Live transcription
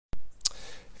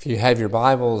If you have your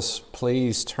Bibles,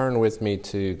 please turn with me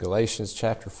to Galatians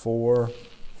chapter 4.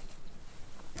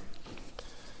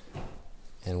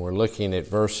 And we're looking at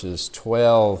verses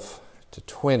 12 to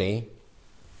 20.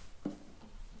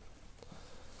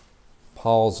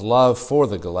 Paul's love for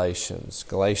the Galatians.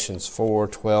 Galatians 4,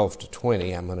 12 to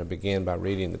 20. I'm going to begin by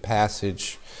reading the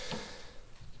passage.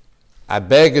 I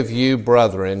beg of you,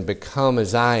 brethren, become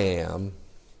as I am,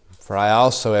 for I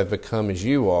also have become as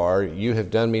you are. You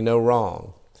have done me no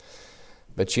wrong.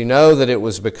 But you know that it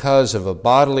was because of a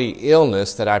bodily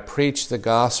illness that I preached the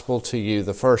gospel to you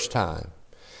the first time.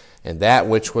 And that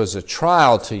which was a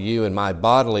trial to you in my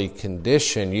bodily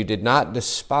condition you did not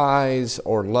despise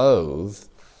or loathe,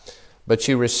 but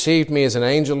you received me as an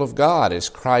angel of God, as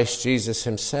Christ Jesus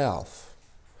himself.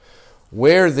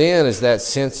 Where then is that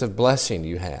sense of blessing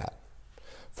you had?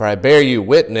 For I bear you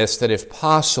witness that if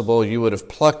possible you would have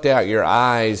plucked out your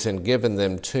eyes and given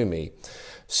them to me.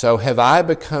 So have I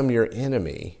become your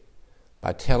enemy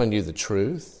by telling you the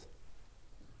truth?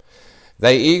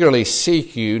 They eagerly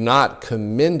seek you, not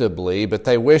commendably, but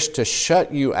they wish to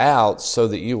shut you out so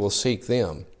that you will seek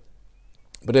them.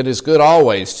 But it is good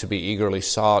always to be eagerly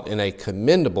sought in a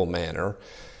commendable manner,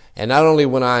 and not only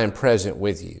when I am present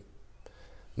with you,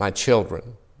 my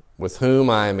children, with whom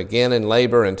I am again in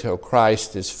labor until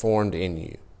Christ is formed in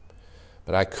you.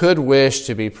 But I could wish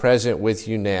to be present with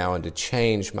you now and to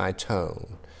change my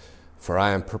tone, for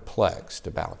I am perplexed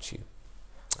about you.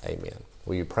 Amen.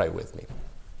 Will you pray with me?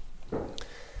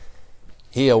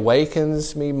 He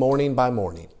awakens me morning by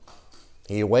morning.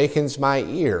 He awakens my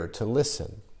ear to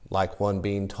listen like one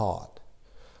being taught.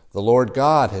 The Lord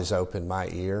God has opened my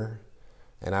ear,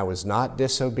 and I was not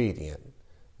disobedient,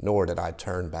 nor did I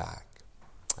turn back.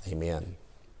 Amen.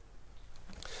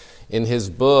 In his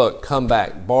book, Come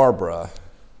Back, Barbara,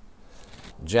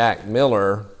 Jack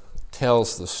Miller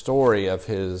tells the story of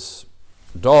his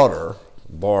daughter,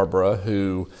 Barbara,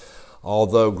 who,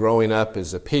 although growing up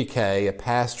as a PK, a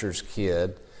pastor's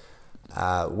kid,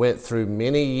 went through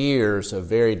many years of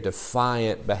very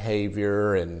defiant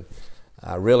behavior and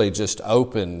really just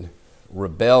open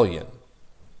rebellion.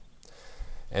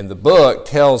 And the book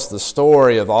tells the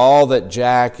story of all that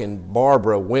Jack and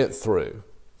Barbara went through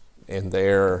in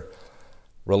their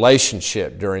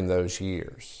relationship during those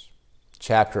years.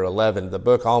 Chapter 11, the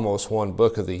book almost won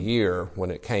Book of the Year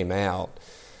when it came out.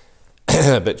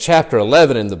 But chapter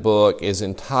 11 in the book is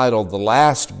entitled The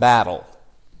Last Battle.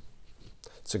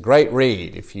 It's a great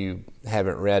read if you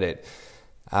haven't read it.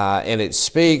 And it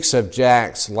speaks of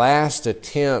Jack's last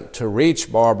attempt to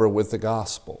reach Barbara with the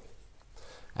gospel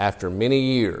after many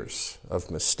years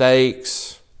of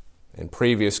mistakes and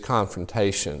previous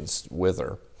confrontations with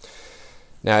her.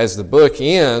 Now, as the book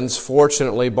ends,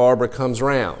 fortunately, Barbara comes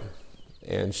around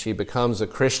and she becomes a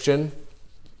Christian,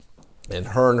 and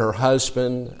her and her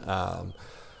husband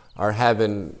are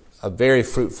having a very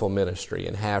fruitful ministry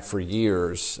and have for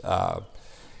years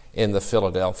in the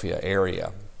Philadelphia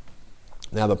area.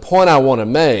 Now, the point I want to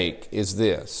make is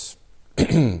this.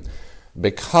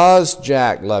 Because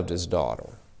Jack loved his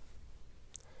daughter,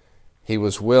 he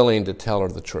was willing to tell her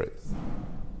the truth,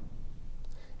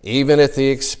 even at the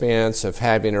expense of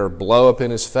having her blow up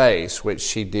in his face, which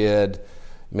she did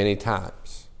many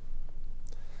times.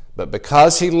 But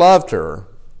because he loved her,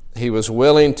 he was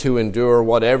willing to endure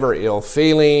whatever ill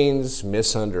feelings,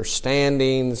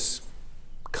 misunderstandings,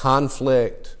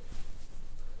 conflict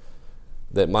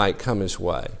that might come his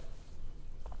way.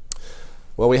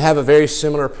 Well, we have a very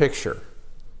similar picture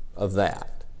of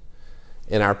that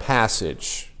in our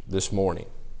passage this morning.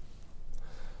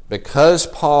 Because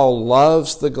Paul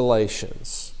loves the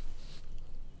Galatians,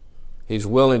 he's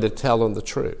willing to tell them the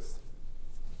truth,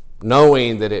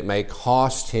 knowing that it may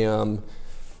cost him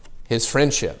his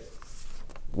friendship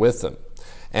with them.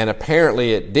 And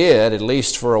apparently it did, at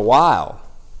least for a while.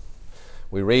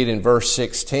 We read in verse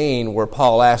 16 where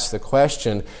Paul asks the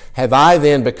question, have I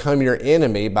then become your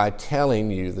enemy by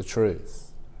telling you the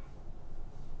truth?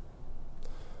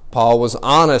 Paul was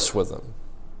honest with them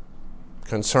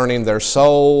concerning their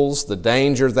souls, the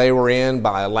danger they were in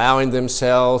by allowing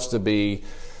themselves to be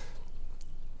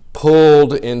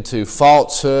pulled into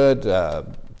falsehood,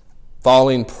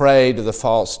 falling prey to the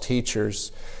false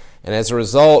teachers. And as a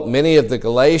result, many of the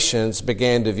Galatians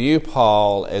began to view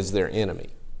Paul as their enemy.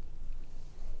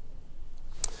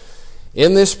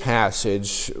 In this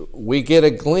passage, we get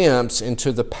a glimpse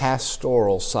into the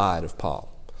pastoral side of Paul,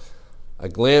 a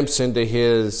glimpse into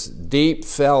his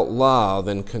deep-felt love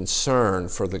and concern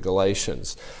for the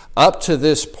Galatians. Up to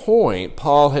this point,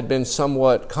 Paul had been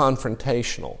somewhat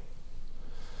confrontational.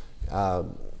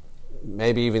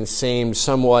 maybe even seemed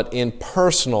somewhat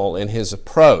impersonal in his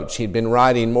approach. He'd been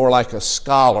writing more like a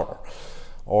scholar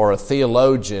or a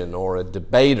theologian or a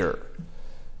debater.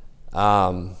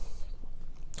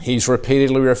 He's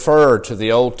repeatedly referred to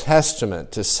the Old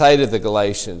Testament to say to the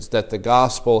Galatians that the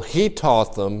gospel he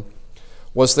taught them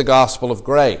was the gospel of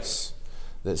grace,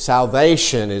 that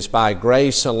salvation is by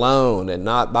grace alone and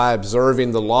not by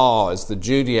observing the law, as the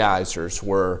Judaizers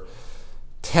were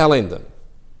telling them.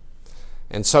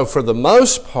 And so for the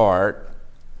most part,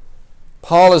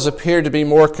 Paul has appeared to be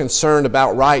more concerned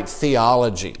about right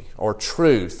theology or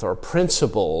truth or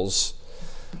principles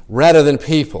rather than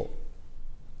people.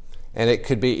 And it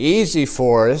could be easy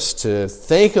for us to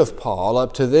think of Paul,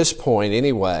 up to this point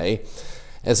anyway,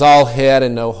 as all head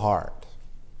and no heart.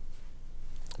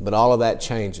 But all of that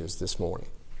changes this morning.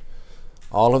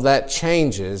 All of that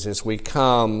changes as we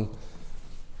come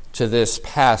to this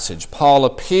passage. Paul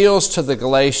appeals to the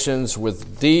Galatians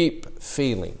with deep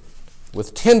feeling,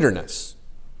 with tenderness.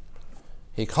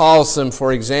 He calls them,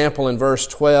 for example, in verse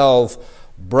 12,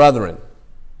 brethren.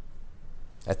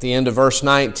 At the end of verse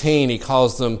 19, he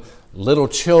calls them little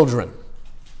children.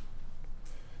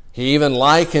 He even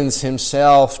likens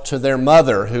himself to their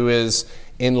mother who is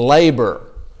in labor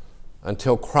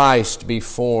until Christ be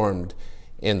formed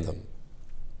in them.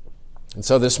 And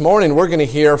so this morning we're going to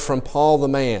hear from Paul the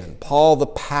man, Paul the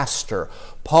pastor,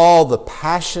 Paul the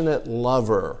passionate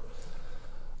lover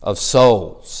of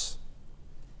souls.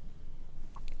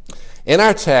 In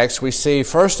our text we see,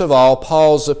 first of all,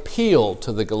 Paul's appeal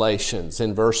to the Galatians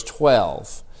in verse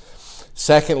 12.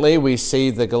 Secondly, we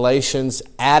see the Galatians'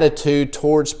 attitude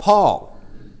towards Paul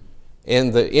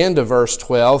in the end of verse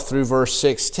 12 through verse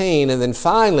 16. And then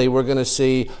finally, we're going to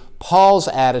see Paul's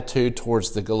attitude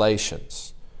towards the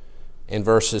Galatians in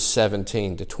verses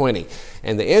 17 to 20.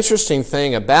 And the interesting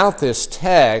thing about this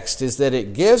text is that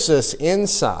it gives us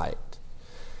insight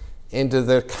into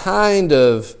the kind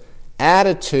of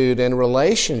attitude and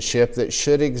relationship that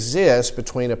should exist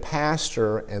between a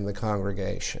pastor and the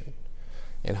congregation.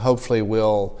 And hopefully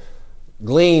we'll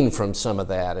glean from some of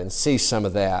that and see some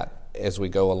of that as we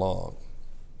go along.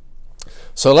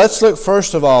 So let's look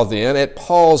first of all then at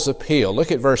Paul's appeal.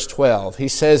 Look at verse 12. He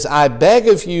says, I beg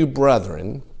of you,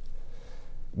 brethren,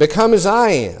 become as I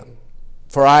am,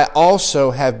 for I also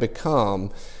have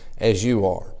become as you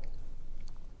are.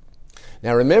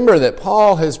 Now remember that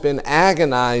Paul has been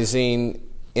agonizing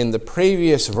in the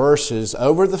previous verses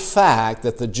over the fact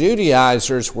that the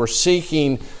Judaizers were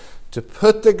seeking to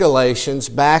put the Galatians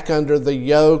back under the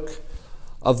yoke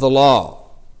of the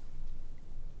law.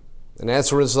 And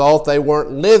as a result, they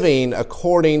weren't living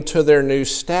according to their new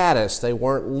status. They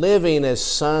weren't living as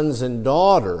sons and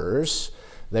daughters.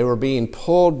 They were being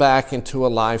pulled back into a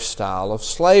lifestyle of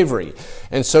slavery.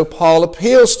 And so Paul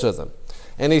appeals to them.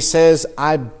 And he says,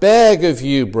 I beg of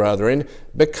you, brethren,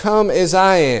 become as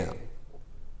I am.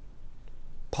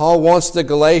 Paul wants the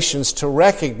Galatians to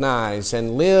recognize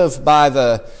and live by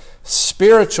the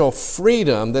spiritual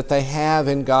freedom that they have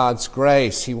in God's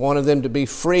grace. He wanted them to be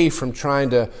free from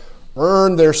trying to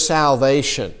earn their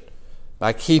salvation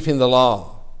by keeping the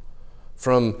law,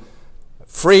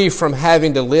 free from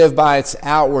having to live by its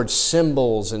outward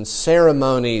symbols and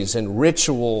ceremonies and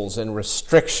rituals and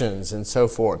restrictions and so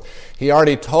forth. He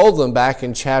already told them back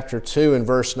in chapter 2 and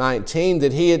verse 19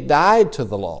 that he had died to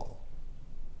the law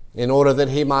in order that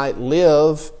he might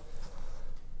live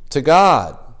to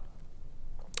God.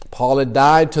 Paul had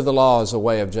died to the law as a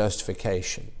way of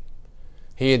justification.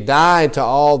 He had died to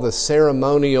all the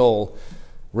ceremonial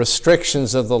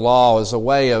restrictions of the law as a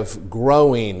way of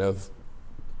growing, of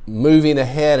moving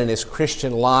ahead in his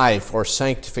Christian life or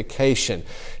sanctification.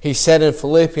 He said in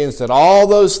Philippians that all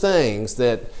those things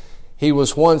that he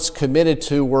was once committed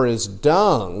to were as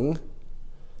dung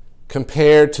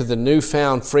compared to the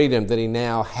newfound freedom that he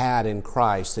now had in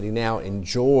Christ, that he now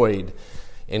enjoyed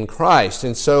in Christ.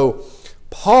 And so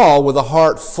Paul, with a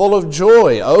heart full of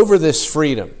joy over this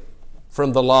freedom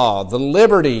from the law, the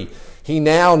liberty he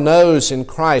now knows in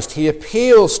Christ, he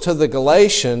appeals to the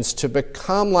Galatians to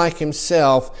become like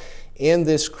himself in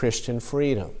this Christian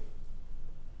freedom.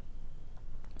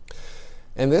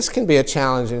 And this can be a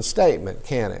challenging statement,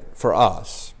 can it, for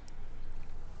us?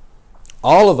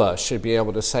 All of us should be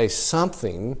able to say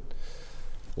something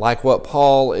like what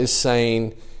Paul is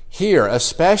saying here,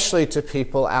 especially to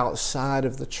people outside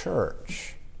of the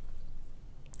church.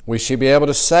 We should be able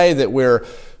to say that we're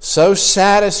so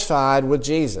satisfied with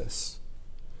Jesus,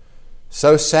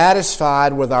 so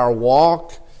satisfied with our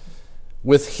walk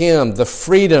with Him, the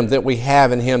freedom that we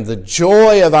have in Him, the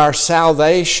joy of our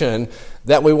salvation,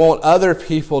 that we want other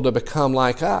people to become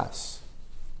like us.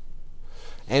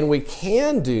 And we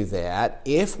can do that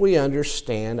if we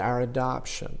understand our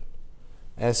adoption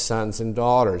as sons and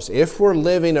daughters. If we're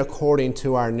living according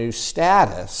to our new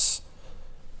status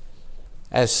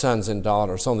as sons and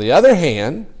daughters. On the other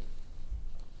hand,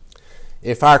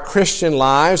 if our Christian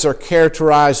lives are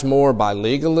characterized more by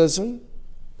legalism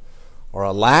or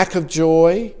a lack of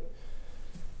joy,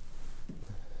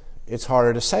 it's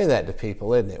harder to say that to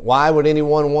people, isn't it? Why would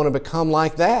anyone want to become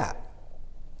like that?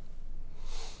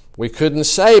 We couldn't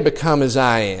say, become as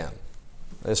I am,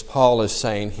 as Paul is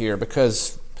saying here,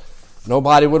 because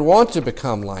nobody would want to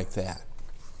become like that.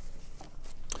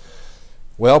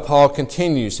 Well, Paul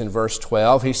continues in verse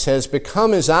 12. He says,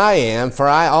 become as I am, for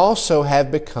I also have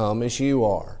become as you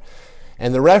are.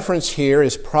 And the reference here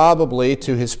is probably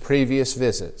to his previous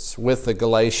visits with the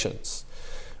Galatians.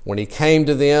 When he came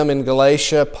to them in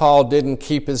Galatia, Paul didn't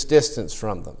keep his distance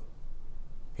from them.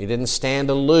 He didn't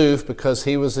stand aloof because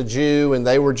he was a Jew and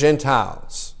they were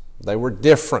Gentiles. They were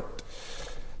different.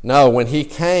 No, when he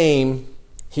came,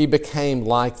 he became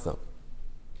like them.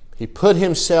 He put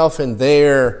himself in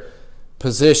their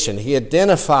position. He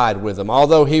identified with them.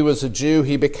 Although he was a Jew,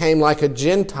 he became like a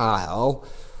Gentile,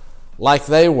 like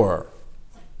they were.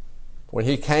 When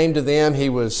he came to them, he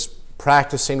was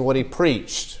practicing what he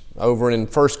preached. Over in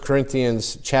 1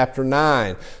 Corinthians chapter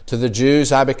 9, to the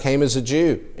Jews I became as a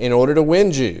Jew in order to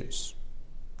win Jews.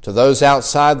 To those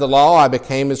outside the law I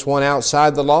became as one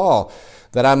outside the law,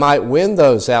 that I might win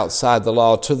those outside the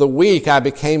law. To the weak I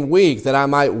became weak, that I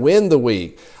might win the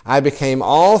weak. I became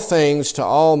all things to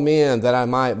all men, that I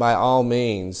might by all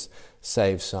means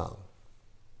save some.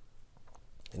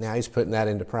 And now he's putting that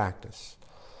into practice.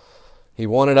 He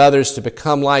wanted others to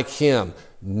become like him,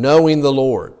 knowing the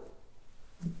Lord,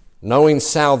 knowing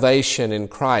salvation in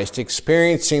Christ,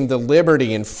 experiencing the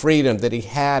liberty and freedom that he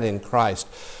had in Christ.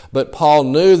 But Paul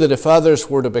knew that if others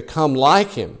were to become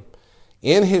like him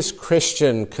in his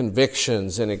Christian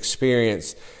convictions and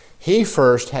experience, he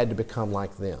first had to become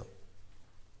like them.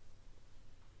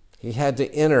 He had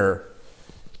to enter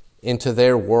into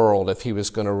their world if he was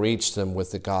going to reach them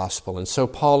with the gospel. And so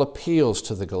Paul appeals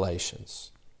to the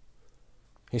Galatians.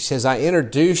 He says, I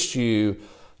introduced you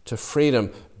to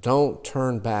freedom. Don't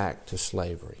turn back to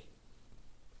slavery.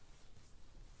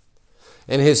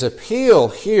 And his appeal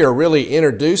here really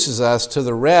introduces us to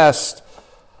the rest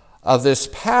of this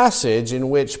passage in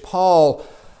which Paul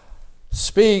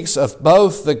speaks of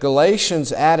both the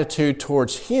Galatians' attitude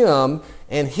towards him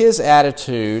and his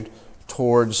attitude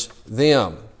towards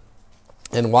them.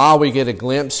 And while we get a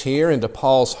glimpse here into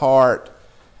Paul's heart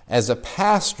as a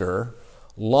pastor,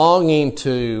 longing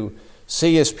to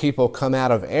see his people come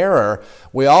out of error,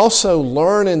 we also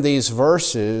learn in these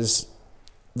verses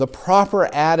the proper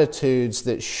attitudes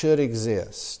that should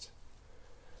exist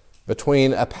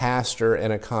between a pastor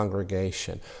and a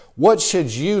congregation. What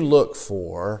should you look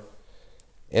for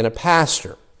in a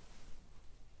pastor?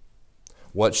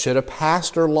 What should a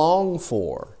pastor long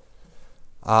for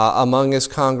among his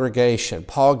congregation?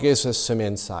 Paul gives us some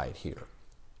insight here.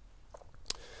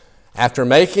 After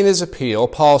making his appeal,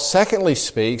 Paul secondly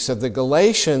speaks of the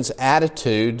Galatians'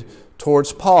 attitude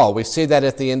towards Paul. We see that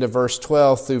at the end of verse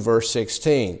 12 through verse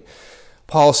 16.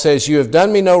 Paul says, you have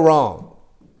done me no wrong,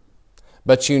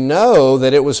 but you know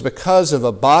that it was because of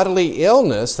a bodily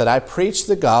illness that I preached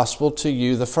the gospel to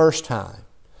you the first time.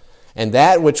 And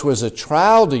that which was a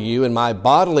trial to you in my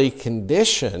bodily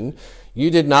condition, you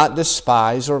did not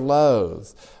despise or loathe.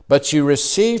 But you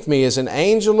received me as an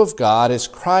angel of God, as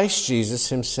Christ Jesus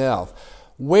himself.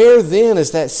 Where then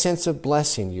is that sense of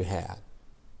blessing you had?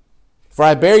 For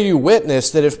I bear you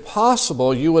witness that if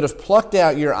possible you would have plucked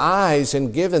out your eyes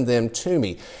and given them to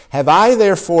me. Have I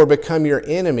therefore become your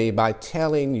enemy by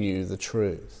telling you the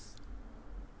truth?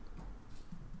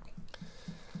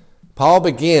 Paul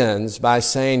begins by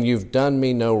saying, you've done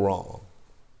me no wrong.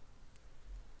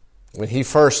 When he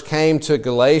first came to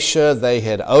Galatia, they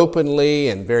had openly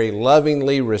and very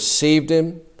lovingly received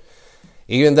him,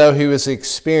 even though he was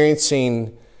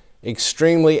experiencing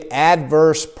extremely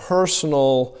adverse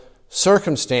personal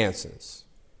circumstances.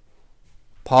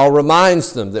 Paul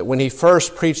reminds them that when he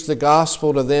first preached the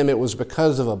gospel to them, it was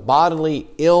because of a bodily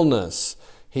illness,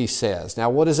 he says. Now,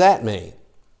 what does that mean?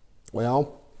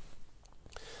 Well,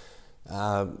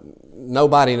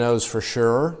 nobody knows for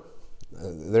sure.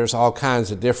 There's all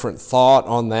kinds of different thought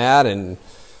on that and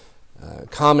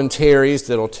commentaries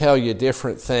that will tell you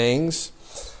different things.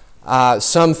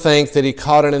 Some think that he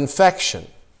caught an infection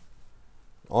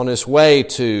on his way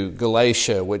to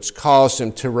Galatia, which caused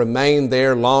him to remain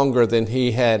there longer than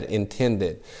he had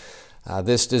intended.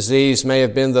 This disease may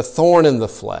have been the thorn in the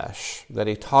flesh that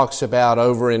he talks about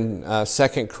over in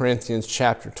 2 Corinthians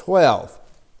chapter 12.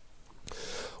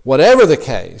 Whatever the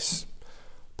case,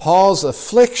 Paul's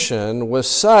affliction was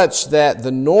such that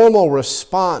the normal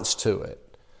response to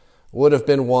it would have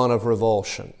been one of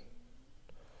revulsion.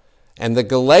 And the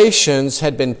Galatians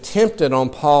had been tempted on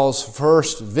Paul's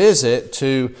first visit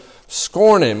to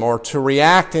scorn him or to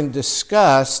react in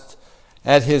disgust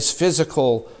at his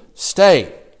physical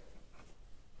state.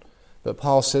 But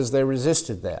Paul says they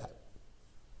resisted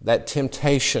that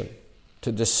temptation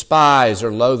to despise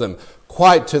or loathe him.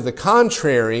 Quite to the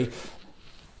contrary,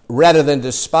 rather than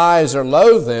despise or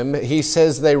loathe him, he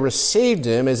says they received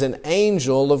him as an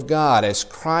angel of God, as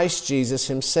Christ Jesus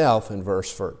himself in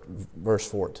verse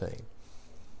 14.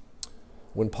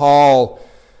 When Paul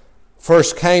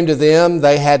first came to them,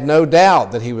 they had no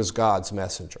doubt that he was God's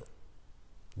messenger,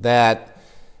 that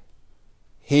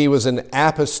he was an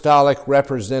apostolic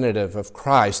representative of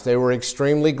Christ. They were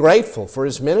extremely grateful for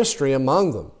his ministry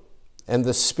among them and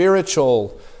the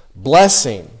spiritual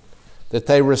blessing that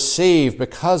they received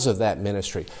because of that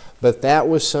ministry. But that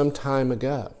was some time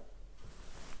ago.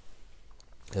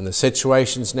 And the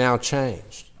situation's now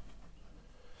changed.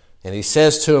 And he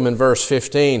says to them in verse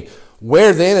 15,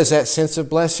 "Where then is that sense of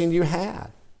blessing you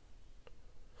had?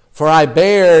 For I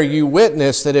bear you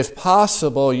witness that if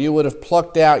possible you would have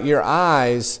plucked out your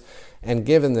eyes and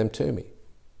given them to me."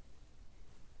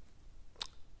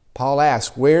 Paul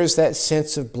asks, where is that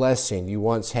sense of blessing you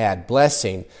once had?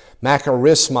 Blessing,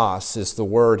 makarismos is the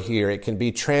word here. It can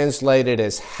be translated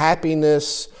as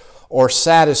happiness or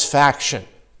satisfaction.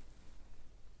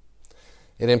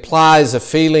 It implies a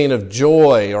feeling of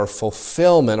joy or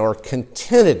fulfillment or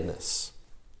contentedness.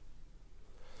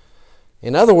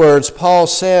 In other words, Paul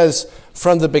says,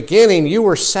 from the beginning you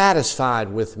were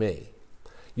satisfied with me.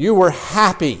 You were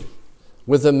happy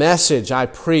with the message I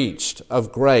preached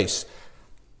of grace.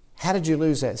 How did you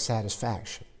lose that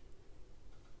satisfaction?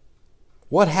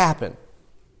 What happened?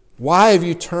 Why have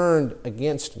you turned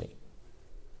against me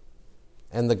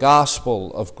and the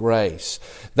gospel of grace?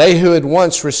 They who had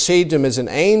once received him as an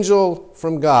angel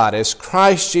from God, as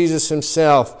Christ Jesus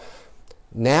himself,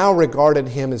 now regarded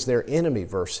him as their enemy,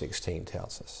 verse 16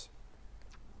 tells us.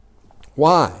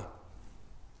 Why?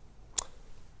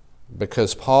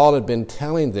 Because Paul had been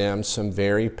telling them some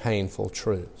very painful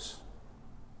truths.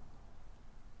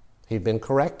 He'd been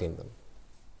correcting them.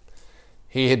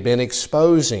 He had been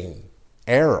exposing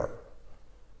error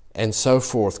and so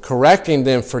forth, correcting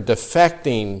them for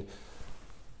defecting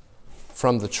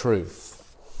from the truth.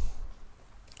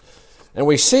 And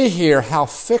we see here how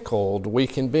fickle we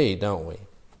can be, don't we?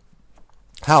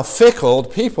 How fickle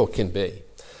people can be.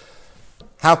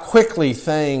 How quickly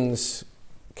things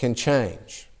can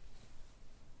change.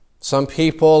 Some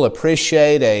people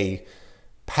appreciate a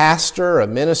pastor, a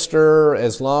minister,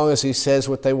 as long as he says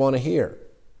what they want to hear.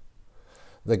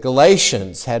 The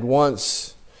Galatians had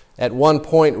once, at one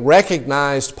point,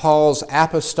 recognized Paul's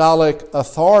apostolic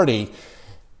authority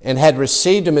and had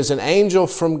received him as an angel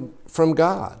from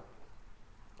God.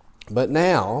 But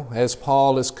now, as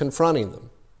Paul is confronting them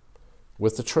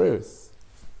with the truth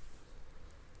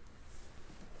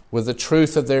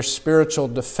of their spiritual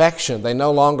defection, they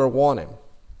no longer want him.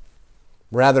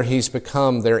 Rather, he's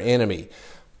become their enemy.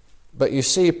 But you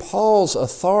see, Paul's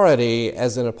authority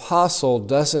as an apostle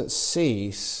doesn't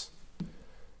cease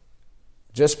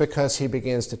just because he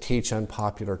begins to teach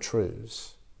unpopular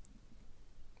truths.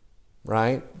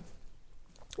 Right?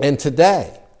 And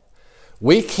today,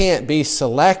 we can't be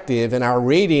selective in our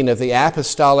reading of the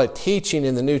apostolic teaching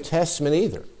in the New Testament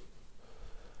either,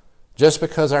 just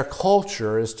because our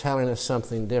culture is telling us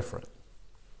something different.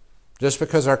 Just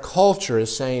because our culture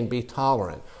is saying be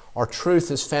tolerant. Our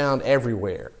truth is found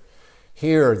everywhere.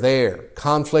 Here, there,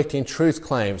 conflicting truth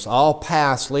claims, all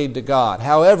paths lead to God.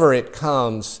 However it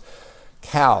comes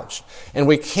couched. And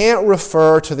we can't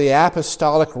refer to the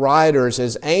apostolic writers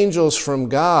as angels from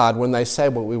God when they say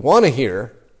what we want to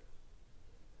hear,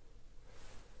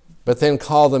 but then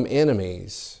call them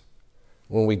enemies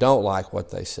when we don't like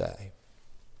what they say.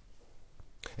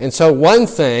 And so one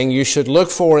thing you should look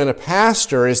for in a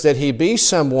pastor is that he be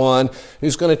someone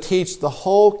who's going to teach the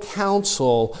whole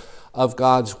counsel of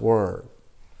God's Word,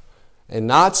 and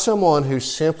not someone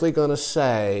who's simply going to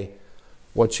say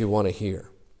what you want to hear.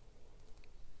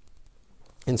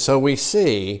 And so we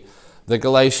see the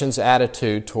Galatians'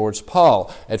 attitude towards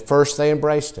Paul. At first they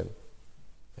embraced him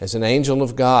as an angel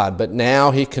of God, but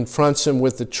now he confronts them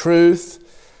with the truth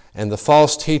and the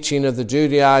false teaching of the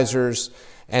Judaizers,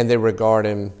 and they regard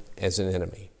him as an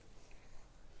enemy.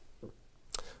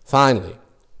 Finally,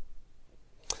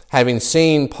 having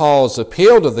seen Paul's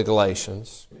appeal to the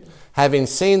Galatians, having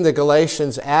seen the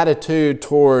Galatians' attitude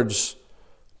towards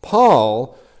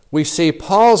Paul, we see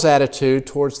Paul's attitude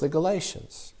towards the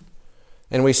Galatians.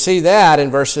 And we see that in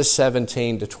verses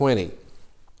 17 to 20.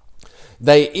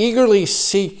 They eagerly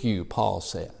seek you, Paul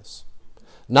says,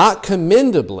 not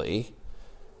commendably,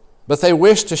 but they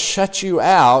wish to shut you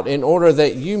out in order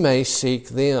that you may seek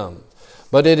them.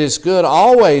 But it is good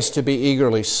always to be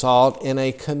eagerly sought in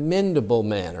a commendable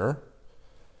manner,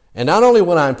 and not only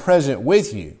when I am present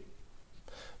with you,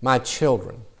 my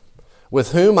children,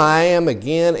 with whom I am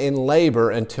again in labor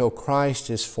until Christ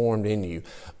is formed in you.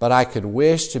 But I could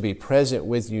wish to be present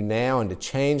with you now and to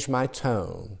change my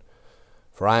tone,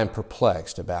 for I am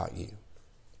perplexed about you.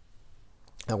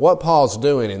 Now, what Paul's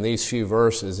doing in these few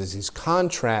verses is he's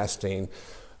contrasting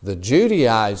the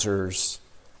Judaizers'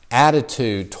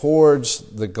 attitude towards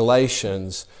the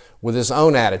Galatians with his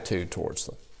own attitude towards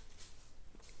them.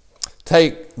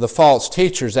 Take the false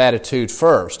teacher's attitude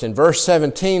first. In verse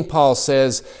 17, Paul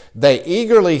says, they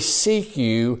eagerly seek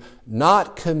you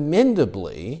not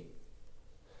commendably,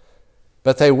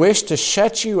 but they wish to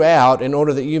shut you out in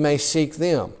order that you may seek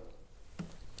them.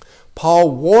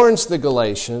 Paul warns the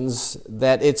Galatians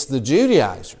that it's the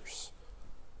Judaizers,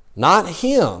 not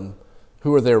him,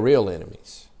 who are their real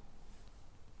enemies.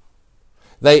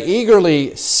 They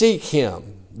eagerly seek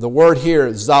him. The word here,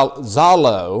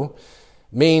 zalo,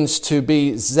 means to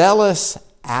be zealous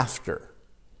after.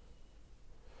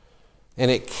 And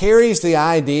it carries the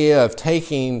idea of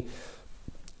taking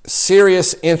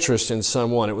serious interest in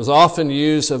someone. It was often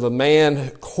used of a man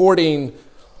courting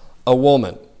a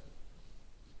woman.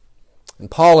 And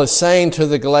Paul is saying to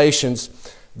the Galatians,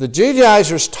 the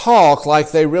Judaizers talk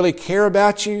like they really care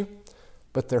about you,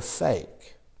 but they're fake.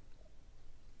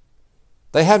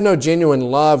 They have no genuine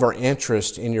love or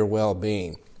interest in your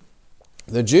well-being.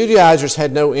 The Judaizers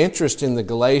had no interest in the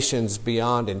Galatians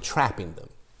beyond entrapping them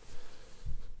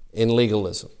in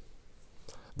legalism.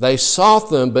 They sought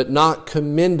them, but not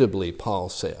commendably, Paul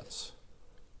says.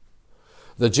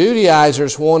 The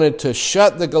Judaizers wanted to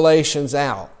shut the Galatians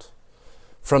out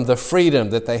from the freedom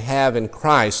that they have in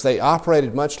Christ. They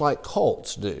operated much like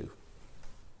cults do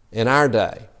in our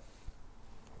day.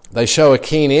 They show a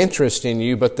keen interest in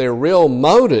you, but their real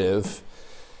motive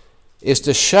is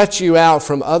to shut you out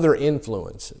from other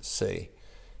influences, see,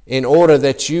 in order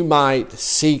that you might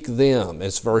seek them,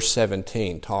 as verse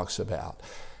 17 talks about.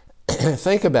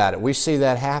 Think about it. We see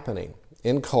that happening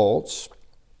in cults.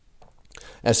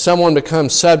 As someone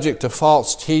becomes subject to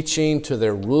false teaching, to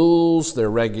their rules, their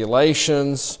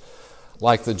regulations,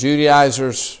 like the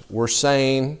Judaizers were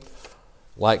saying,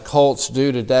 like cults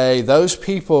do today, those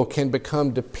people can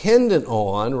become dependent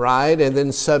on, right, and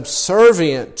then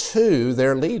subservient to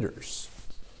their leaders.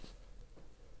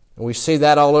 And we see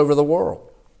that all over the world.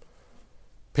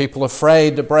 People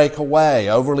afraid to break away,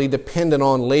 overly dependent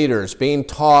on leaders, being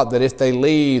taught that if they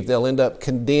leave, they'll end up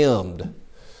condemned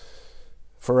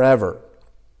forever.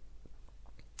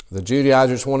 The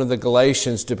Judaizers wanted the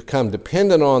Galatians to become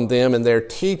dependent on them and their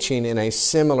teaching in a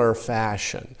similar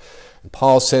fashion. And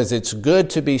Paul says it's good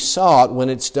to be sought when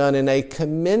it's done in a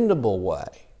commendable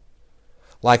way,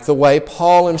 like the way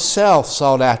Paul himself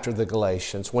sought after the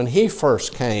Galatians when he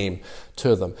first came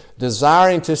to them,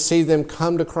 desiring to see them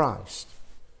come to Christ,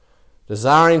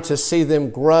 desiring to see them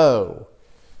grow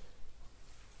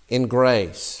in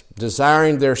grace,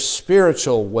 desiring their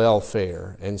spiritual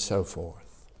welfare, and so forth.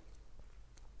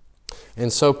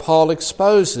 And so Paul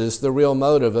exposes the real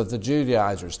motive of the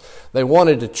Judaizers. They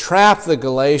wanted to trap the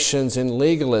Galatians in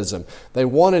legalism. They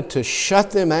wanted to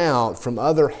shut them out from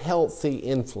other healthy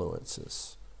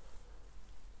influences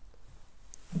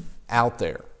out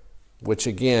there, which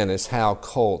again is how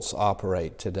cults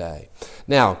operate today.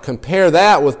 Now, compare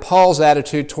that with Paul's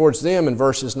attitude towards them in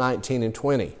verses 19 and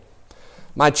 20.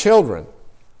 My children,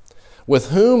 with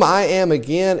whom I am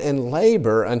again in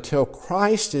labor until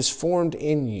Christ is formed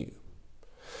in you.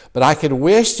 But I could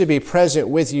wish to be present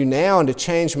with you now and to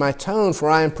change my tone, for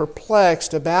I am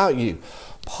perplexed about you.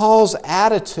 Paul's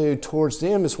attitude towards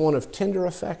them is one of tender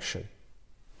affection.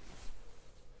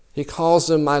 He calls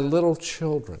them my little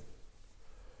children.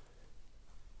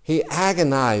 He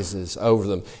agonizes over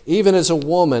them, even as a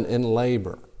woman in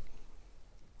labor,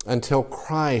 until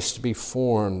Christ be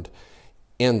formed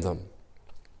in them.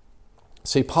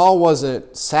 See, Paul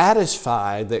wasn't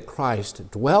satisfied that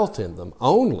Christ dwelt in them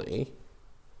only.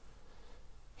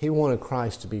 He wanted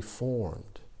Christ to be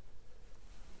formed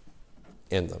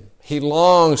in them. He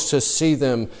longs to see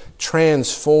them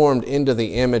transformed into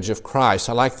the image of Christ.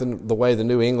 I like the way the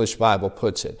New English Bible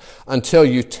puts it. Until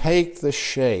you take the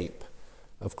shape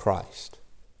of Christ.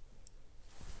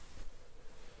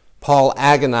 Paul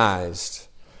agonized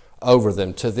over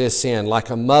them to this end,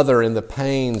 like a mother in the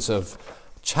pains of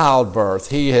childbirth.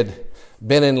 He had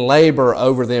been in labor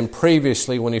over them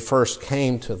previously when he first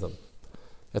came to them.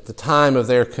 at the time of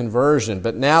their conversion,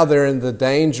 but now they're in the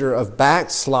danger of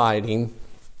backsliding.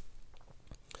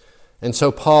 And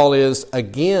so Paul is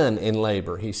again in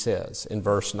labor, he says in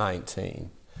verse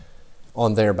 19,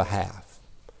 on their behalf.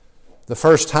 The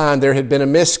first time there had been a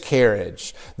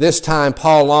miscarriage. This time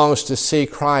Paul longs to see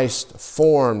Christ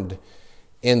formed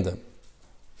in them.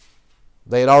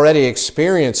 They had already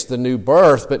experienced the new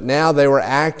birth, but now they were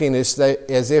acting as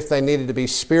if they needed to be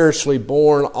spiritually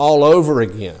born all over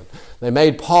again. They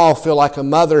made Paul feel like a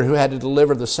mother who had to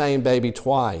deliver the same baby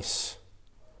twice.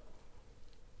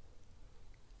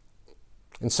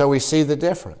 And so we see the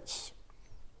difference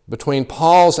between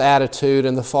Paul's attitude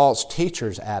and the false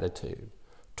teacher's attitude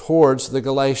towards the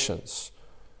Galatians.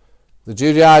 The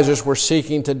Judaizers were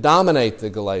seeking to dominate the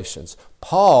Galatians.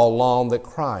 Paul longed that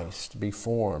Christ be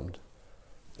formed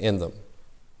in them.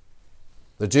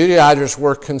 The Judaizers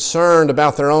were concerned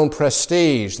about their own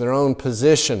prestige, their own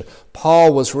position.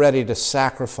 Paul was ready to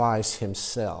sacrifice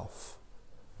himself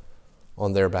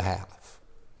on their behalf.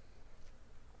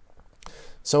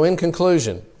 So in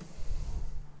conclusion,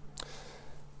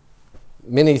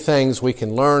 many things we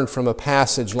can learn from a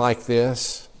passage like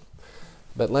this,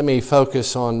 but let me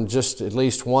focus on just at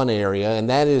least one area, and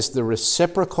that is the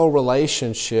reciprocal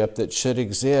relationship that should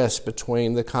exist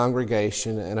between the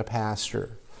congregation and a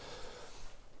pastor.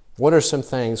 What are some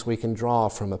things we can draw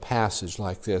from a passage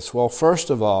like this? Well, first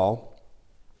of all,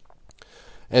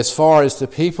 as far as the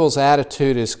people's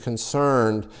attitude is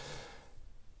concerned,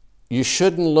 you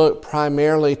shouldn't look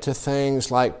primarily to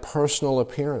things like personal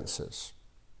appearances.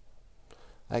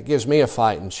 That gives me a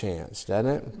fighting chance,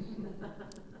 doesn't it?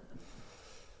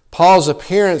 Paul's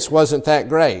appearance wasn't that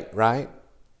great, right?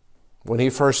 When he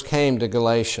first came to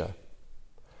Galatia.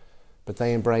 But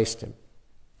they embraced him.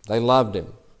 They loved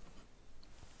him.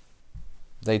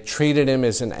 They treated him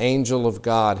as an angel of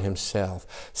God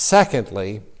himself.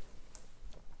 Secondly,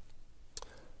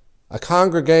 a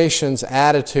congregation's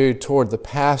attitude toward the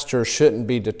pastor shouldn't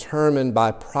be determined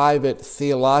by private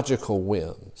theological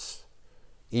whims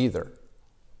either.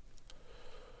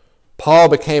 Paul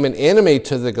became an enemy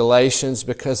to the Galatians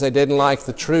because they didn't like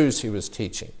the truths he was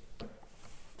teaching.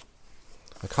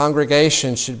 A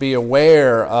congregation should be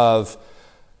aware of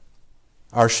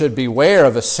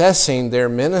assessing their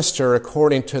minister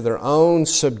according to their own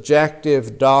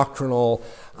subjective doctrinal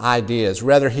ideas.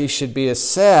 Rather, he should be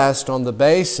assessed on the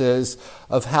basis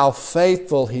of how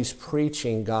faithful he's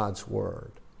preaching God's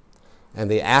Word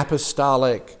and the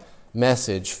apostolic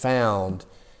message found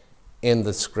in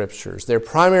the Scriptures. Their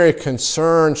primary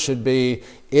concern should be,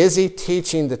 is he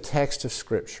teaching the text of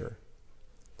Scripture?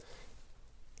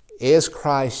 Is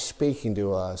Christ speaking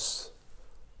to us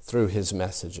through his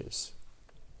messages?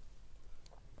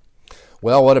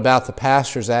 Well, what about the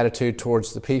pastor's attitude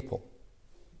towards the people?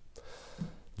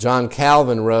 John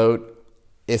Calvin wrote,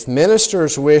 "If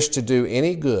ministers wish to do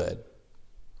any good,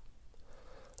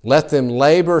 let them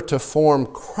labor to form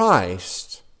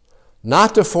Christ,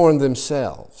 not to form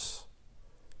themselves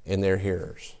in their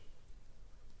hearers."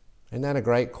 Isn't that a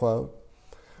great quote?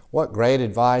 What great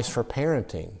advice for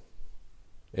parenting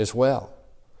as well.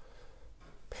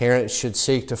 Parents should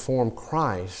seek to form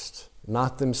Christ,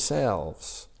 not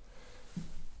themselves,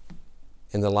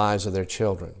 in the lives of their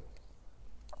children.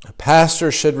 A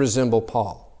pastor should resemble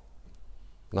Paul,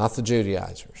 not the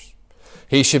Judaizers.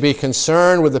 He should be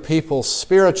concerned with the people's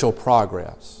spiritual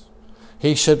progress.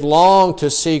 He should long to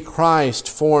see Christ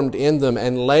formed in them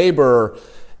and labor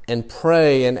and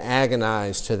pray and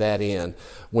agonize to that end.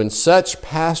 When such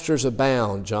pastors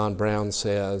abound, John Brown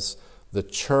says, the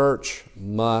church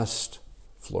must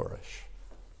flourish.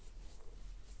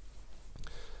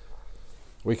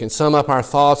 We can sum up our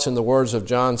thoughts in the words of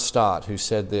John Stott, who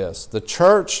said this: the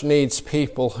church needs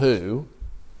people who,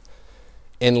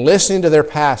 in listening to their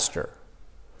pastor,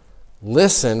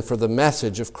 listen for the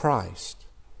message of Christ,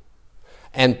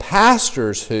 and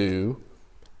pastors who,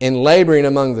 in laboring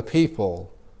among the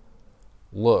people,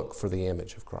 look for the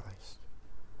image of Christ.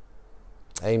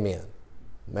 Amen.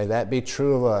 May that be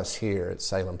true of us here at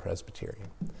Salem Presbyterian.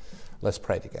 Let's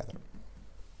pray together.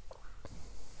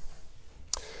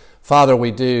 Father,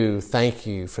 we do thank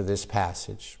you for this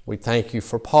passage. We thank you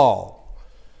for Paul,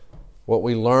 what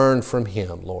we learned from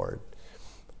him, Lord.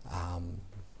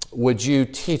 Would you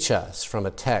teach us from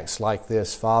a text like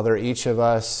this, Father? Each of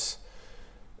us,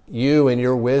 you in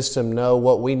your wisdom know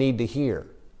what we need to hear,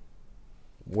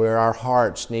 where our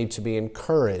hearts need to be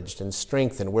encouraged and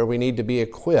strengthened, where we need to be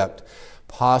equipped,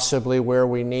 possibly where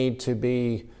we need to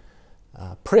be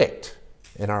pricked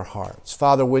in our hearts.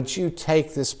 Father, would you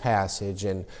take this passage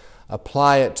and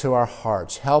apply it to our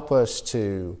hearts. Help us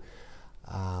to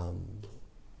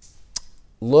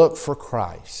look for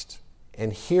Christ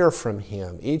and hear from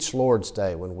Him each Lord's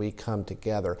Day when we come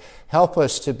together. Help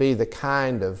us to be the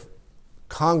kind of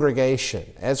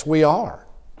congregation, as we are,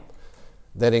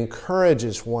 that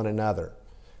encourages one another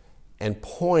and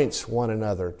points one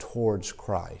another towards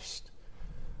Christ.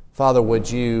 Father, would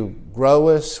you grow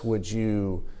us? Would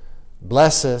you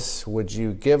bless us? Would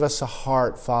you give us a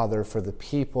heart, Father, for the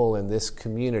people in this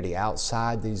community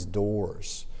outside these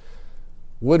doors?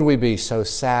 Would we be so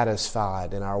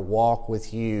satisfied in our walk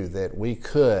with you that we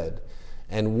could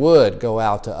and would go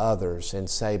out to others and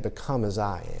say, become as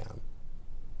I am?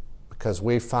 Because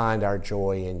we find our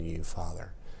joy in you,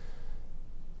 Father.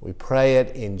 We pray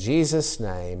it in Jesus'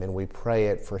 name, and we pray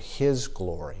it for His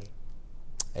glory.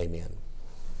 Amen.